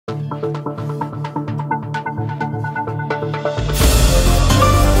In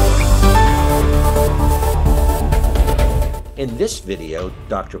this video,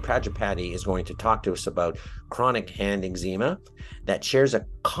 Dr. Prajapati is going to talk to us about chronic hand eczema that shares a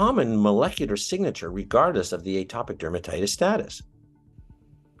common molecular signature regardless of the atopic dermatitis status.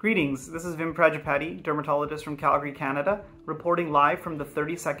 Greetings, this is Vimal Prajapati, dermatologist from Calgary, Canada, reporting live from the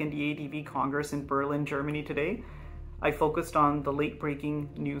 32nd EADV Congress in Berlin, Germany today. I focused on the late-breaking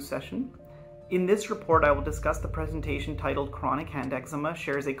news session. In this report, I will discuss the presentation titled Chronic Hand Eczema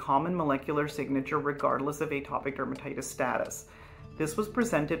Shares a Common Molecular Signature Regardless of Atopic Dermatitis Status. This was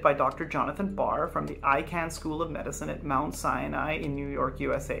presented by Dr. Jonathan Barr from the Icahn School of Medicine at Mount Sinai in New York,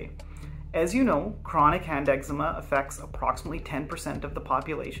 USA. As you know, chronic hand eczema affects approximately 10% of the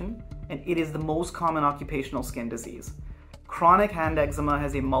population, and it is the most common occupational skin disease. Chronic hand eczema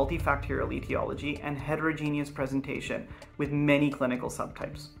has a multifactorial etiology and heterogeneous presentation with many clinical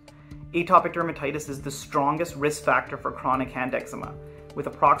subtypes. Atopic dermatitis is the strongest risk factor for chronic hand eczema, with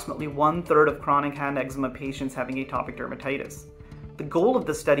approximately 1/3 of chronic hand eczema patients having atopic dermatitis. The goal of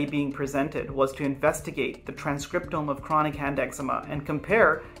the study being presented was to investigate the transcriptome of chronic hand eczema and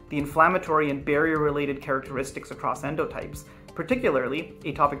compare the inflammatory and barrier-related characteristics across endotypes, particularly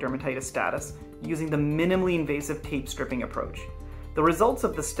atopic dermatitis status, using the minimally invasive tape stripping approach. The results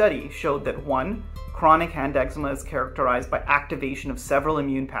of the study showed that 1. Chronic hand eczema is characterized by activation of several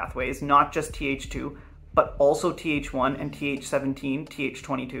immune pathways, not just Th2, but also Th1 and Th17,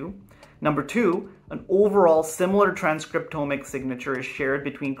 Th22. Number 2, an overall similar transcriptomic signature is shared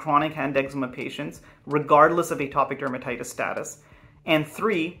between chronic hand eczema patients, regardless of atopic dermatitis status. And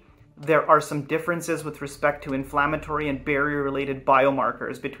 3, there are some differences with respect to inflammatory and barrier-related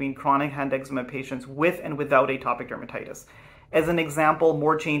biomarkers between chronic hand eczema patients with and without atopic dermatitis. As an example,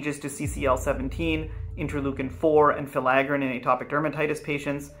 more changes to CCL17, interleukin-4, and filaggrin in atopic dermatitis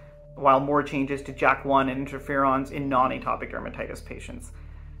patients, while more changes to JAK1 and interferons in non-atopic dermatitis patients.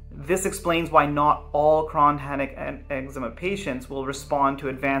 This explains why not all chronic eczema patients will respond to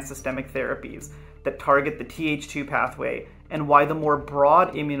advanced systemic therapies that target the Th2 pathway, and why the more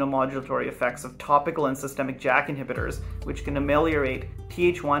broad immunomodulatory effects of topical and systemic JAK inhibitors, which can ameliorate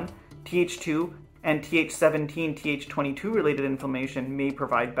Th1, Th2, and Th17, Th22 related inflammation, may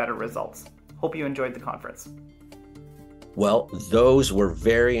provide better results. Hope you enjoyed the conference. Well, those were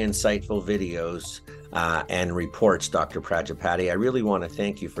very insightful videos and reports, Dr. Prajapati. I really want to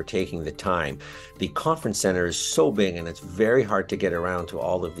thank you for taking the time. The conference center is so big and it's very hard to get around to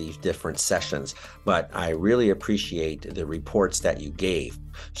all of these different sessions, but I really appreciate the reports that you gave.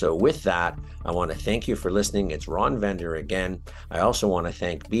 So with that, I want to thank you for listening. It's Ron Vender again. I also want to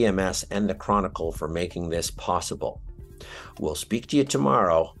thank BMS and the Chronicle for making this possible. We'll speak to you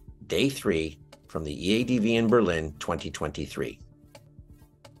tomorrow, day 3, from the EADV in Berlin 2023.